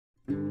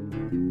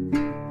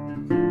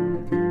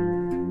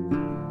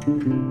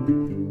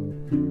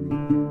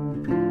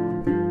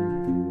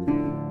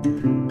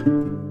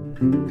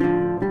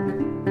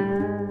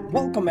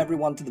Welcome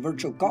everyone to the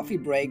virtual coffee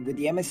break with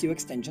the MSU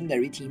Extension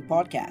Dairy Team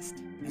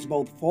podcast. As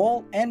both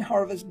fall and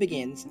harvest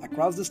begins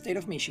across the state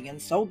of Michigan,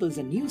 so does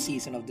a new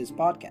season of this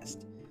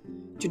podcast.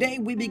 Today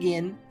we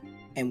begin,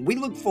 and we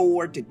look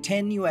forward to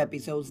 10 new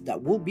episodes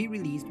that will be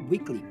released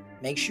weekly.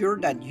 Make sure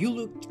that you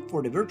look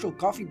for the virtual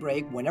coffee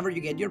break whenever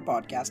you get your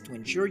podcast to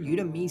ensure you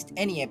don't miss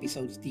any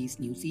episodes this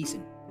new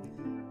season.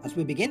 As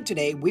we begin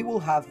today, we will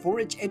have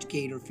forage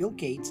educator Phil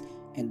Cates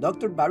and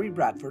Dr. Barry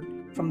Bradford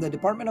from the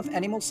Department of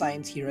Animal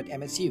Science here at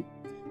MSU.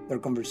 Their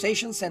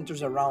conversation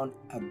centers around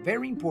a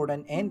very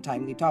important and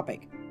timely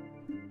topic.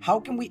 How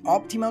can we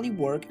optimally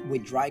work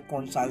with dry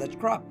corn silage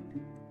crop?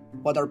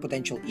 What are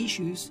potential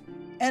issues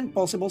and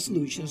possible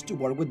solutions to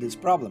work with this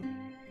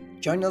problem?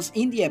 Join us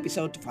in the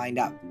episode to find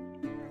out.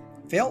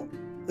 Phil,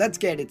 let's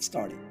get it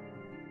started.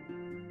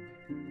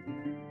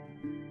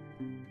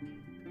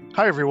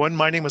 Hi everyone,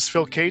 my name is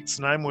Phil Cates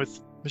and I'm with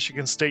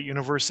Michigan State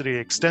University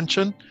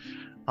Extension.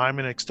 I'm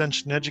an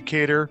extension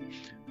educator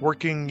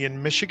working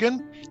in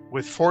Michigan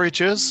with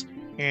forages,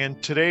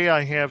 and today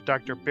I have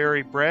Dr.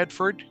 Barry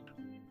Bradford.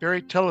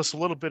 Barry, tell us a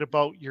little bit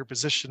about your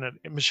position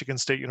at Michigan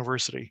State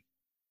University.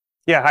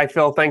 Yeah, hi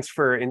Phil, thanks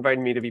for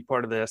inviting me to be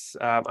part of this.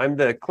 I'm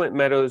the Clint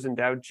Meadows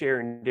Endowed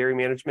Chair in Dairy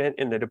Management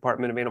in the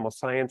Department of Animal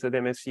Science at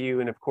MSU,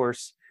 and of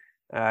course,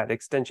 the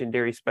Extension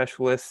Dairy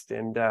Specialist,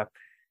 and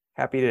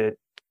happy to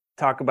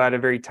talk about a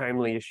very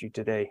timely issue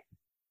today.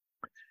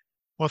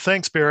 Well,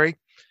 thanks, Barry.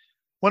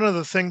 One of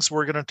the things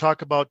we're going to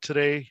talk about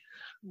today,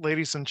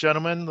 ladies and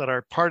gentlemen, that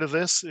are part of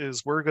this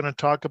is we're going to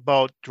talk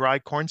about dry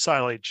corn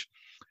silage.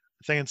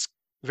 I think it's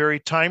very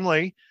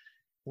timely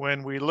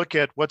when we look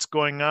at what's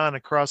going on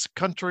across the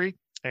country,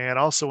 and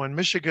also in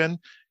Michigan,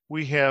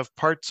 we have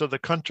parts of the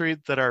country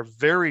that are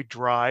very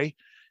dry.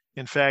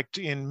 In fact,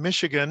 in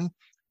Michigan,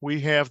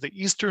 we have the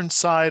eastern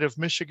side of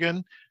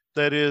Michigan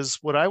that is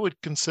what I would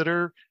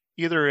consider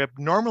either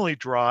abnormally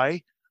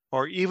dry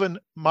or even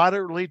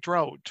moderately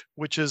drought,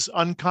 which is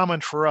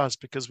uncommon for us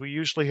because we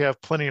usually have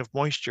plenty of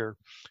moisture.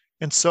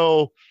 And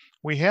so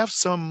we have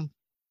some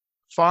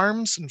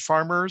farms and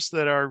farmers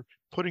that are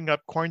putting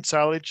up corn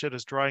silage that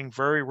is drying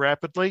very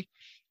rapidly,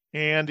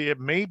 and it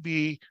may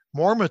be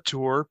more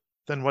mature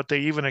than what they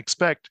even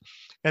expect.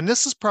 And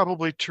this is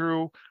probably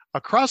true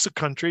across the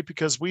country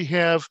because we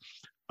have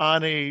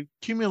on a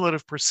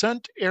cumulative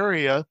percent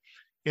area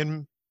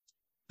in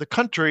the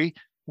country,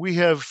 we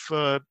have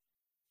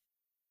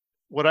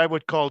what I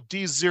would call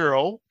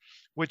D0,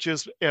 which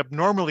is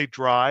abnormally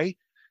dry,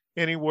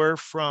 anywhere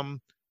from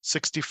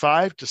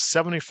 65 to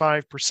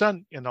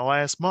 75% in the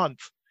last month.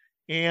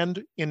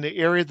 And in the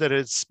area that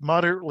is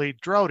moderately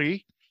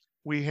droughty,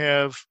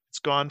 it's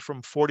gone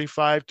from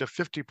 45 to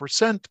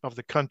 50% of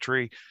the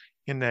country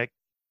in that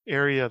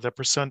area, the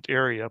percent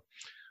area.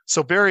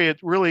 So Barry, it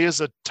really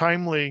is a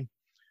timely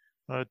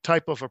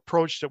type of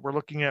approach that we're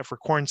looking at for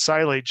corn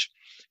silage.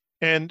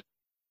 And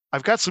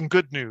I've got some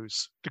good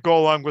news to go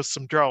along with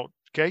some drought,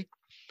 okay?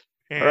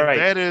 And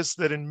that is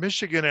that in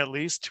Michigan, at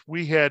least,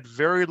 we had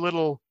very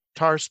little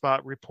tar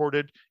spot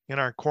reported in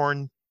our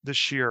corn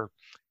this year.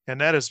 And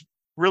that is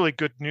really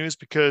good news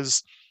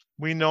because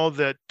we know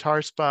that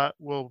tar spot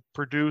will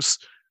produce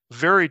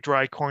very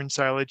dry corn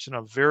silage in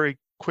a very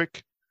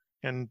quick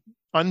and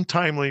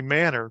untimely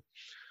manner.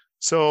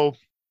 So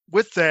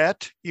with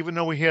that, even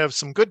though we have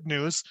some good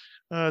news,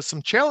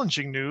 some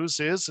challenging news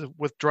is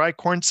with dry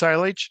corn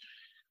silage,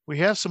 we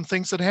have some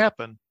things that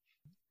happen.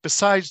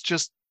 Besides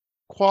just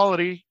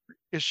quality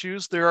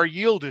issues, there are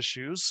yield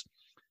issues,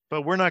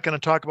 but we're not going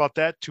to talk about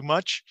that too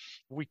much.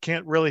 We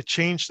can't really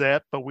change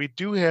that, but we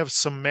do have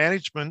some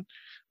management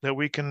that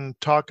we can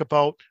talk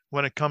about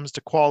when it comes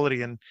to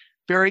quality. And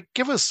Barry,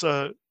 give us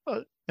an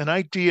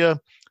idea,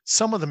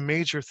 some of the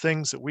major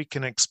things that we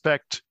can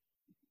expect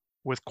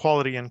with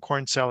quality in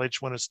corn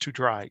silage when it's too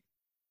dry.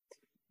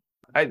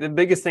 The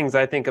biggest things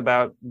I think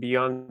about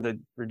beyond the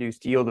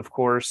reduced yield, of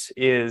course,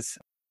 is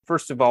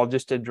first of all,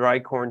 just a dry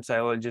corn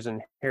silage is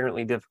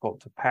inherently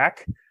difficult to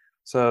pack.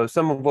 So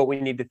some of what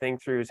we need to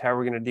think through is how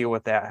we're going to deal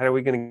with that. How are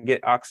we going to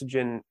get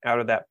oxygen out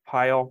of that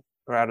pile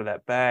or out of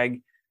that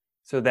bag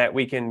so that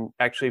we can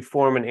actually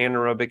form an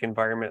anaerobic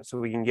environment so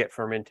we can get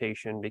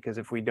fermentation? Because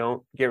if we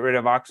don't get rid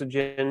of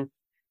oxygen,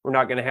 we're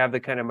not going to have the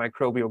kind of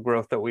microbial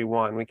growth that we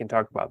want. We can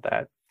talk about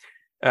that.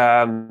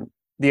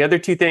 The other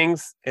two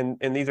things, and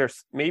these are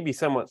maybe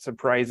somewhat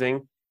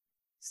surprising,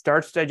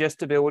 starch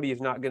digestibility is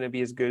not going to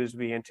be as good as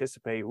we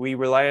anticipate. We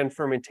rely on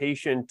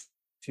fermentation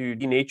to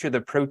denature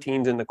the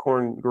proteins in the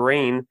corn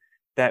grain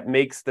that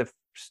makes the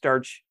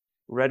starch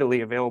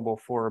readily available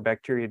for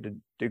bacteria to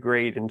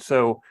degrade. And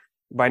so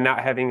by not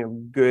having a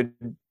good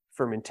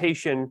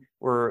fermentation,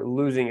 we're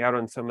losing out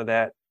on some of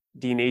that,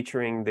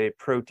 denaturing the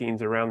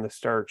proteins around the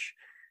starch.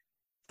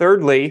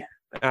 Thirdly,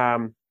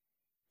 and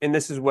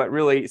this is what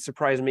really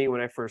surprised me when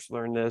I first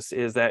learned this,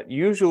 is that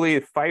usually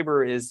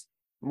fiber is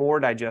more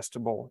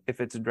digestible if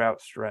it's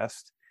drought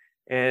stressed.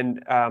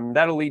 And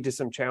that'll lead to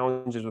some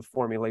challenges with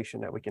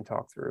formulation that we can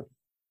talk through.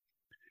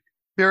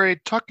 Barry,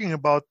 talking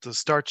about the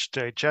starch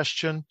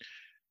digestion,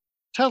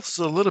 tell us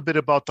a little bit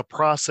about the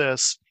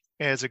process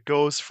as it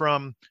goes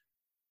from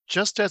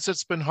just as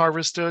it's been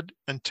harvested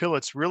until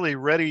it's really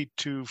ready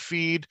to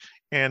feed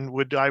and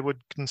I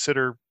would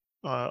consider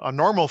a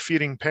normal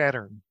feeding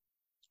pattern.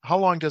 How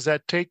long does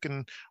that take,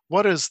 and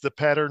what is the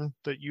pattern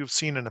that you've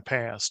seen in the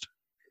past?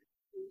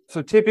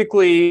 So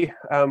typically,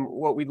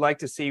 what we'd like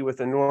to see with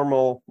a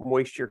normal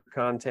moisture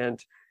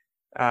content,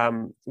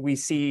 we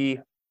see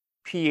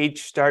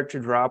pH start to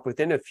drop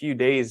within a few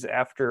days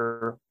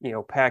after,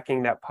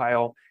 packing that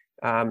pile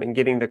and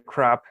getting the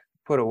crop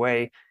put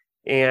away.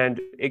 And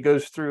it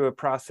goes through a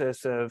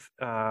process of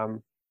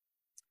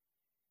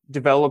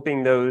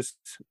developing those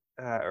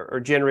or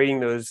generating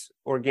those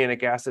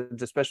organic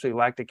acids, especially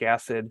lactic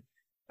acid,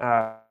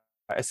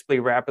 especially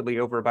rapidly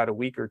over about a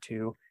week or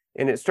two.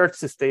 And it starts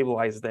to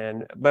stabilize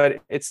then,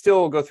 but it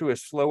still will go through a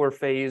slower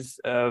phase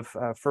of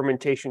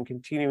fermentation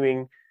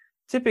continuing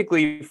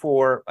typically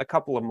for a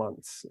couple of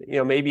months,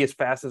 maybe as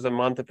fast as a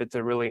month if it's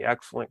a really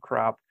excellent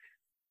crop.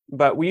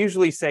 But we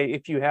usually say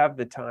if you have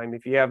the time,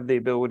 if you have the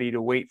ability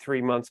to wait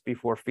 3 months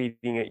before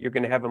feeding it, you're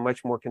going to have a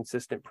much more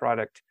consistent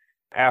product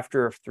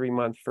after a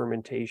 3-month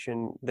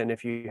fermentation than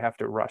if you have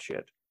to rush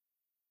it.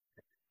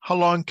 How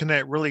long can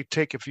that really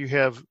take if you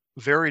have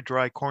very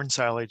dry corn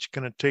silage?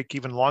 Can it take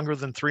even longer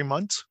than 3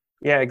 months?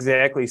 Yeah,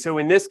 exactly. So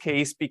in this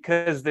case,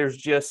 because there's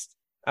just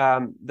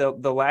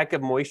the lack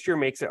of moisture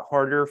makes it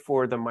harder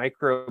for the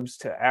microbes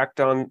to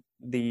act on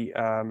the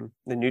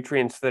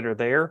nutrients that are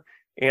there,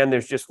 and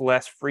there's just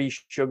less free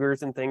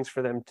sugars and things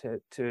for them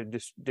to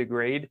just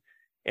degrade,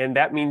 and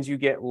that means you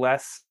get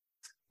less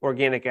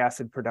organic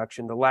acid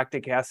production. The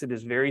lactic acid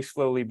is very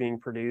slowly being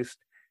produced,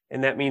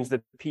 and that means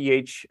the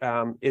pH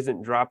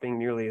isn't dropping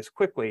nearly as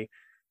quickly.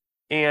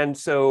 And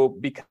so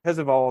because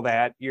of all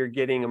that, you're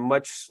getting a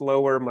much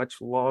slower,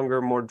 much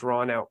longer, more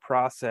drawn out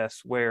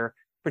process where,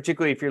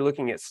 particularly if you're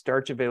looking at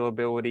starch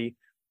availability,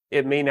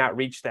 it may not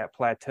reach that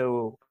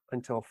plateau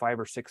until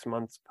 5 or 6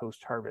 months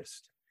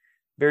post-harvest.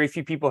 Very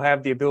few people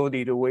have the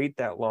ability to wait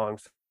that long.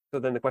 So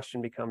then the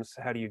question becomes,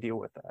 how do you deal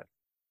with that?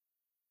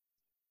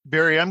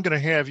 Barry, I'm going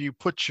to have you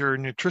put your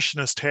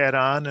nutritionist hat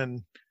on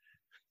and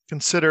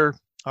consider,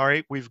 all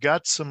right, we've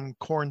got some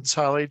corn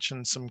silage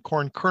and some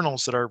corn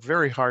kernels that are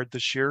very hard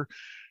this year.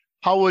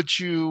 How would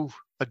you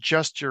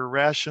adjust your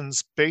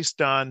rations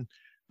based on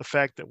the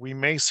fact that we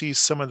may see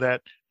some of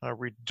that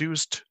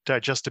reduced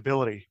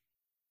digestibility?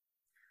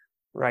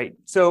 Right.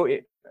 So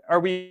are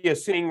we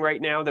assuming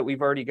right now that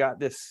we've already got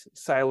this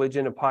silage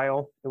in a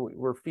pile and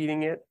we're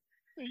feeding it?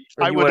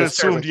 I would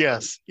assume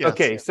yes.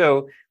 Okay,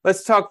 so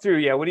let's talk through.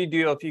 Yeah, what do you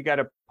do if you got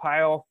a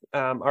pile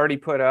already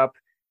put up?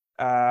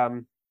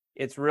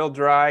 It's real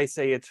dry,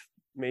 say it's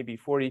maybe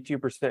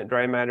 42%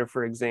 dry matter,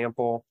 for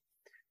example.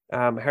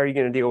 How are you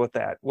going to deal with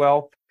that?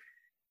 Well,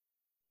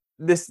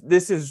 this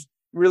is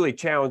really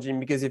challenging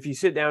because if you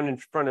sit down in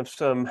front of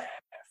some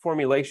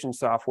formulation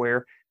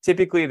software,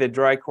 typically the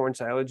dry corn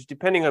silage,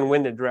 depending on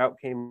when the drought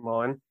came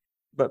on,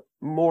 but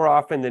more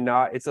often than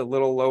not, it's a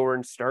little lower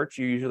in starch.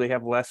 You usually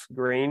have less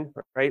grain,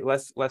 right?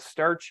 Less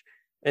starch.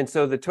 And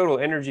so the total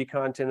energy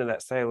content of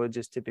that silage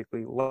is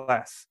typically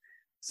less.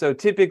 So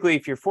typically,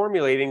 if you're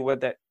formulating,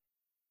 what that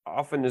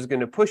often is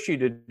going to push you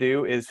to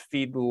do is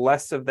feed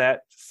less of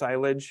that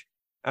silage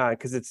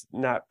because it's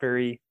not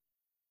very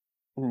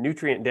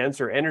nutrient dense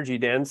or energy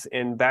dense,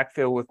 and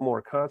backfill with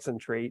more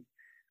concentrate.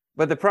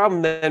 But the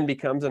problem then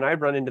becomes, and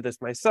I've run into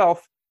this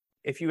myself,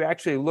 if you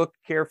actually look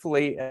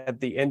carefully at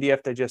the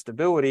NDF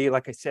digestibility,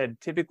 like I said,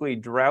 typically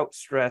drought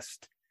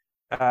stressed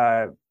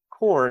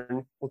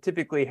corn will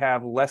typically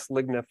have less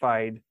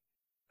lignified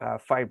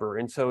fiber.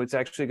 And so it's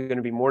actually going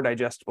to be more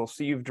digestible.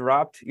 So you've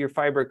dropped your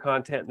fiber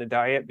content in the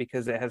diet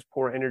because it has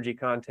poor energy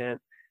content.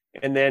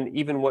 And then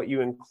even what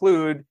you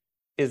include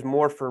is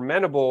more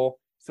fermentable.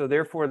 So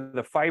therefore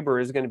the fiber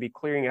is going to be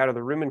clearing out of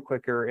the rumen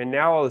quicker. And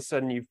now all of a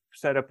sudden you've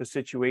set up a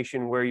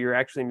situation where you're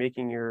actually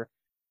making your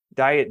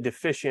diet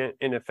deficient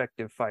in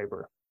effective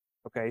fiber.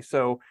 Okay,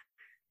 so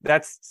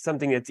that's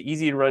something that's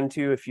easy to run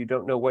to if you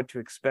don't know what to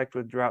expect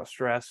with drought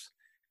stress.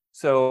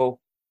 So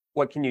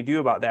what can you do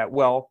about that?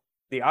 Well,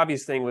 the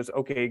obvious thing was,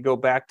 okay, go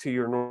back to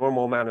your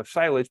normal amount of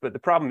silage, but the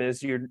problem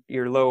is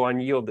you're low on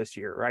yield this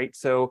year, right?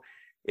 So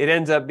it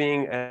ends up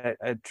being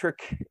a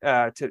trick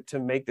to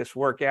make this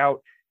work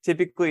out.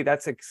 Typically,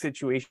 that's a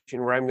situation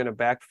where I'm going to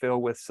backfill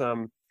with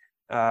some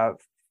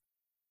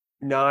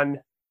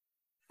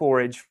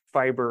non-forage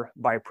fiber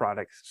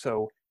byproducts.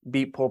 So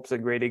beet pulp's a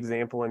great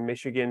example in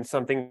Michigan,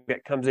 something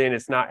that comes in,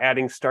 it's not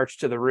adding starch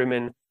to the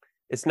rumen.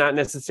 It's not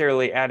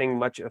necessarily adding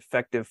much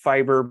effective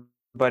fiber,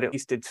 but at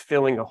least it's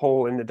filling a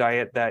hole in the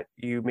diet that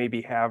you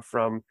maybe have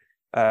from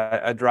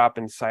a drop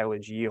in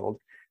silage yield.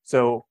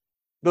 So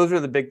those are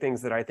the big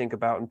things that I think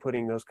about in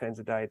putting those kinds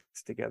of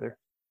diets together.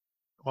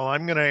 Well,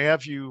 I'm going to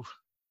have you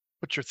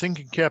put your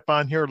thinking cap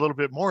on here a little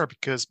bit more,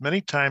 because many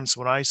times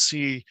when I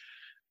see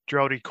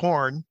droughty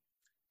corn,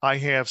 I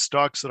have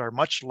stalks that are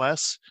much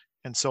less.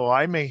 And so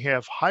I may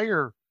have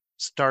higher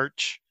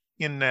starch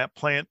in that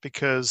plant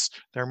because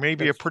there may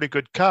be a pretty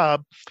good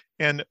cob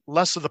and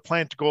less of the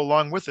plant to go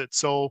along with it.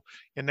 So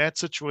in that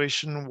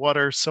situation, what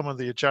are some of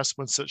the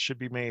adjustments that should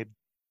be made?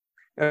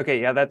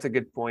 Okay, yeah, that's a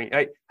good point.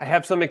 I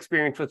have some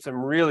experience with some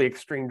really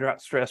extreme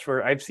drought stress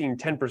where I've seen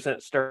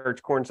 10%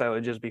 starch corn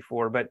silages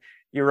before, but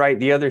you're right,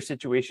 the other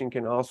situation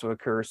can also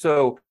occur.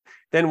 So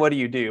then what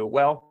do?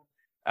 Well,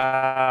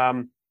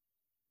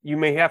 you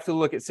may have to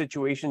look at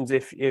situations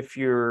if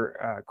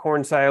your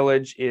corn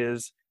silage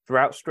is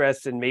drought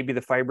stressed and maybe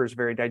the fiber is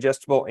very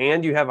digestible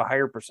and you have a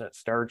higher percent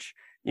starch,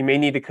 you may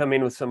need to come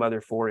in with some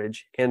other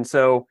forage. And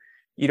so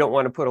you don't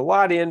want to put a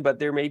lot in, but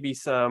there may be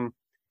some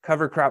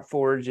cover crop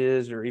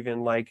forages or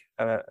even like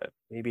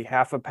maybe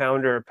half a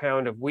pound or a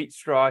pound of wheat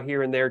straw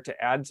here and there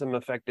to add some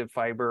effective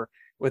fiber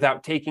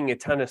without taking a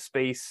ton of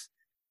space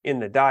in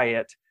the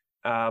diet,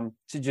 to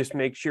just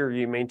make sure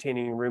you're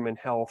maintaining room and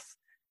health.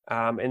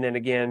 And then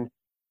again,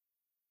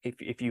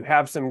 if you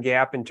have some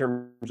gap in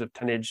terms of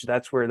tonnage,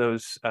 that's where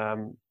those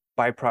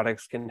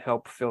byproducts can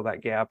help fill that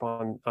gap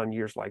on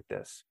years like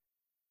this.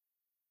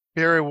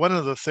 Barry, one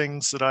of the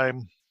things that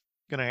I'm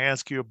going to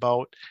ask you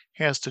about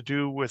has to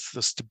do with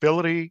the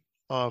stability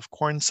of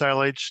corn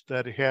silage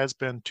that has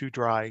been too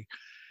dry.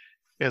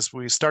 As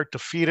we start to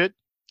feed it,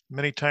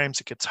 many times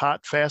it gets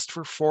hot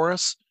faster for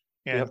us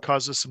and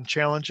causes some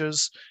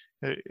challenges.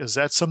 Is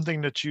that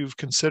something that you've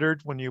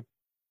considered when you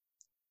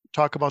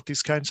talk about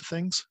these kinds of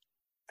things?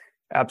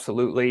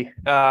 Absolutely.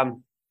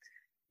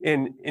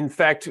 In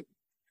fact,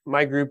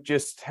 my group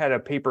just had a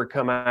paper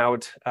come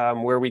out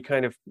where we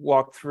kind of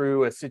walked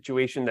through a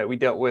situation that we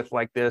dealt with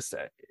like this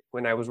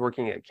when I was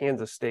working at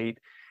Kansas State,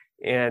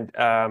 and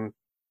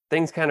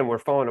things kind of were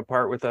falling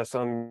apart with us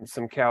on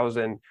some cows.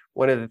 And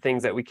one of the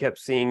things that we kept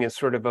seeing is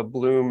sort of a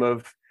bloom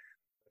of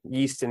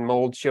yeast and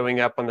mold showing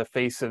up on the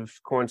face of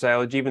corn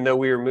silage, even though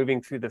we were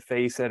moving through the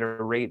face at a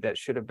rate that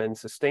should have been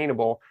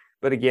sustainable.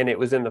 But again, it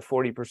was in the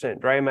 40%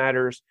 dry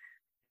matters.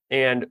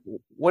 And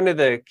one of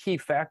the key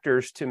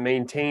factors to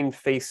maintain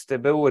face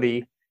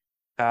stability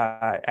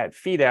at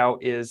feed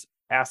out is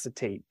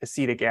acetate,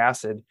 acetic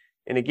acid.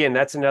 And again,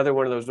 that's another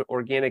one of those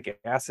organic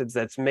acids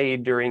that's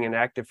made during an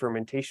active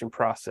fermentation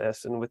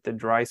process. And with the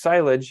dry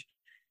silage,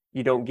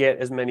 you don't get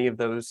as many of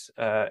those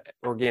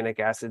organic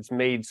acids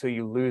made, so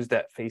you lose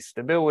that face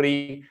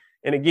stability.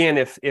 And again,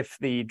 if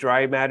the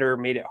dry matter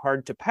made it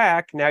hard to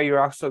pack, now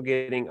you're also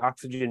getting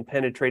oxygen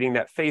penetrating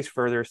that face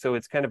further, so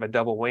it's kind of a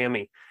double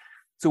whammy.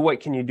 So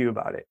what can you do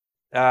about it?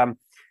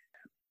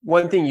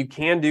 One thing you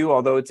can do,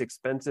 although it's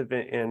expensive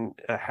and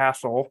a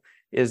hassle,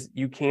 is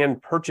you can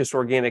purchase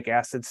organic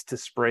acids to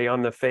spray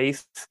on the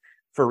face.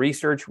 For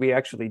research, we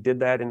actually did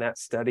that in that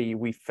study.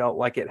 We felt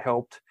like it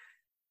helped.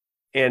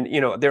 And,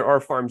 there are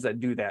farms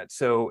that do that.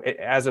 So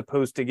as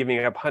opposed to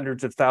giving up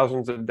hundreds of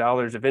thousands of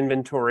dollars of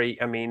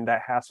inventory, I mean,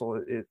 that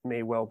hassle, it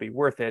may well be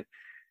worth it,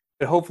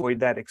 but hopefully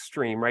that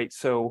extreme, right?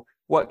 So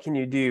what can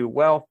you do?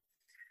 Well,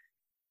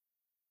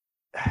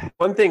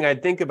 one thing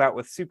I'd think about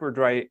with super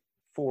dry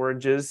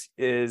forages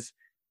is,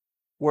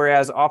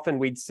 whereas often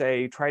we'd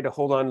say try to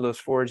hold on to those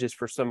forages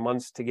for some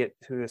months to get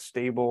to a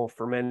stable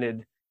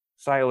fermented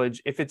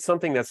silage, if it's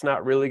something that's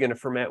not really going to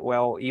ferment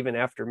well even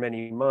after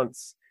many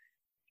months,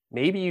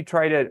 maybe you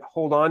try to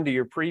hold on to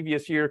your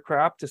previous year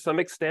crop to some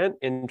extent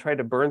and try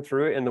to burn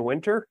through it in the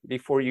winter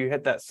before you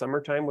hit that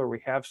summertime where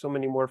we have so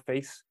many more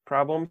face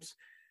problems.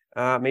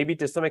 Maybe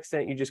to some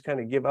extent you just kind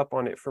of give up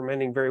on it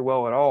fermenting very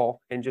well at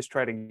all and just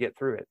try to get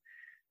through it.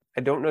 I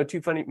don't know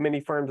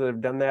many farms that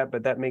have done that,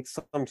 but that makes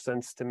some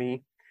sense to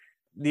me.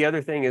 The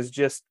other thing is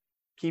just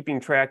keeping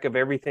track of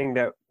everything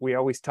that we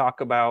always talk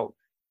about,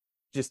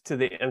 just to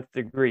the nth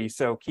degree.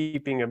 So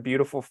keeping a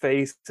beautiful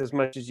face as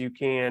much as you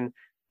can,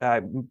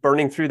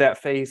 burning through that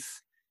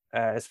face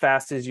as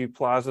fast as you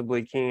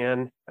plausibly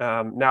can,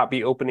 not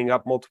be opening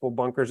up multiple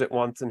bunkers at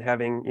once and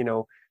having,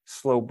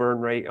 slow burn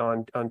rate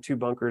on two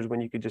bunkers when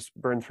you could just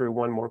burn through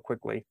one more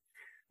quickly.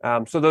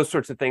 So those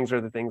sorts of things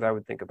are the things I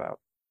would think about.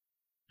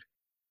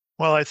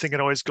 Well, I think it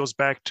always goes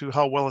back to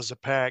how well is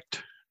it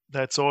packed.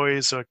 That's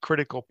always a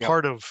critical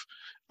part of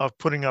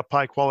putting up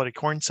high quality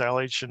corn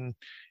silage. And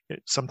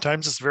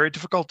sometimes it's very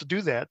difficult to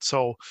do that.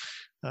 So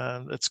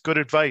that's good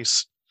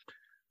advice.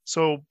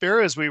 So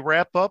Bear, as we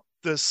wrap up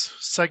this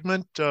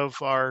segment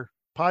of our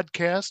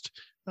podcast,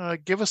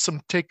 give us some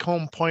take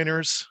home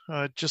pointers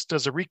just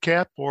as a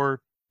recap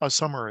or a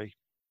summary.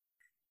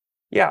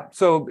 Yeah.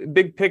 So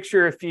big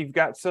picture, if you've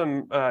got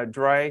some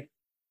dry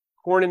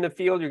corn in the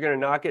field, you're going to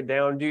knock it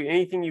down. Do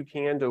anything you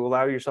can to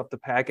allow yourself to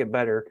pack it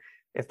better.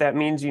 If that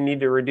means you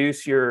need to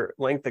reduce your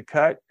length of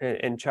cut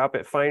and chop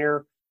it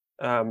finer,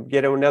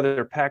 get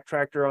another pack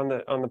tractor on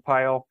the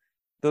pile,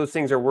 those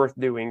things are worth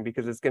doing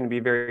because it's going to be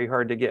very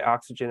hard to get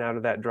oxygen out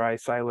of that dry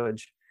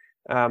silage.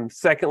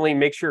 Secondly,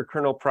 make sure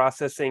kernel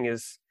processing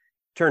is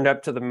turned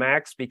up to the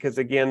max because,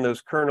 again,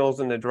 those kernels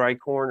in the dry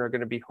corn are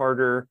going to be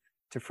harder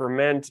to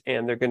ferment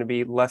and they're going to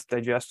be less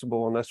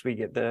digestible unless we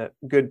get the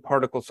good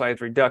particle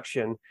size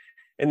reduction.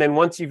 And then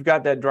once you've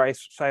got that dry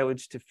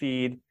silage to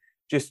feed,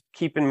 just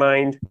keep in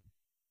mind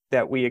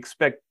that we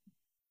expect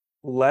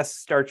less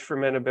starch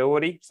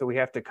fermentability, so we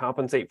have to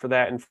compensate for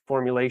that in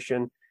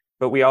formulation,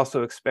 but we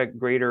also expect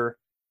greater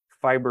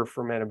fiber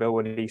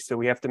fermentability, so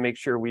we have to make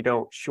sure we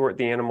don't short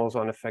the animals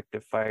on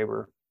effective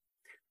fiber.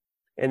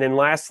 And then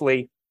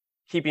lastly,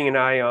 keeping an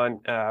eye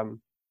on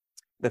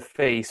the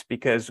face,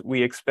 because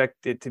we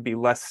expect it to be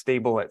less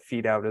stable at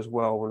feed out as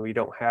well when we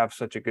don't have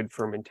such a good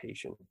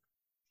fermentation.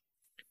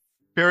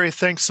 Barry,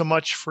 thanks so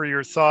much for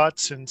your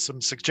thoughts and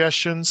some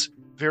suggestions,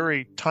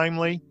 very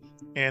timely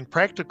and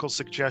practical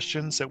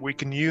suggestions that we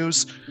can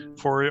use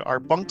for our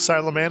bunk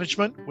silo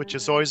management, which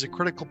is always a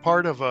critical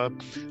part of a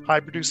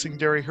high-producing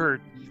dairy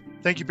herd.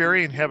 Thank you,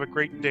 Barry, and have a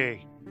great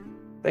day.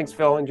 Thanks,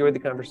 Phil. Enjoyed the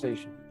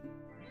conversation.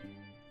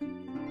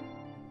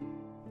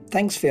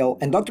 Thanks, Phil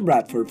and Dr.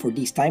 Bradford, for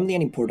this timely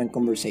and important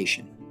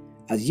conversation.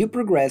 As you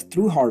progress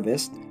through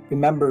harvest,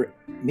 remember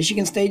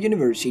Michigan State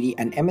University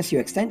and MSU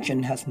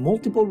Extension has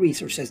multiple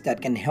resources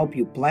that can help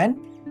you plan,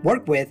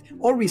 work with,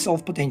 or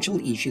resolve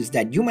potential issues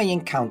that you may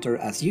encounter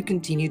as you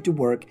continue to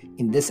work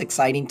in this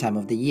exciting time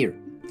of the year.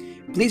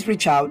 Please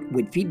reach out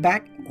with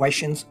feedback,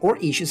 questions, or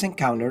issues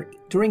encountered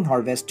during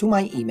harvest to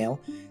my email,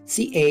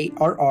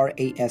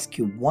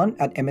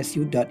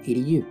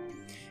 carrasq1@msu.edu.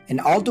 And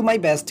I'll do my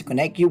best to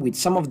connect you with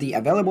some of the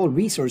available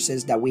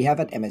resources that we have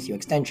at MSU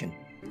Extension.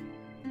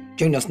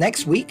 Join us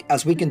next week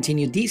as we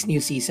continue this new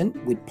season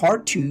with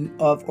part 2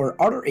 of our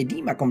udder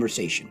edema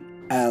conversation,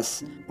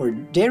 as our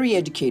dairy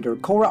educator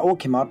Cora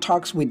Okema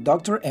talks with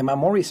Dr. Emma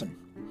Morrison.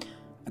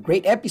 A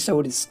great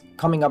episode is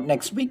coming up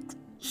next week,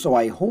 so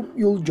I hope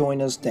you'll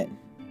join us then.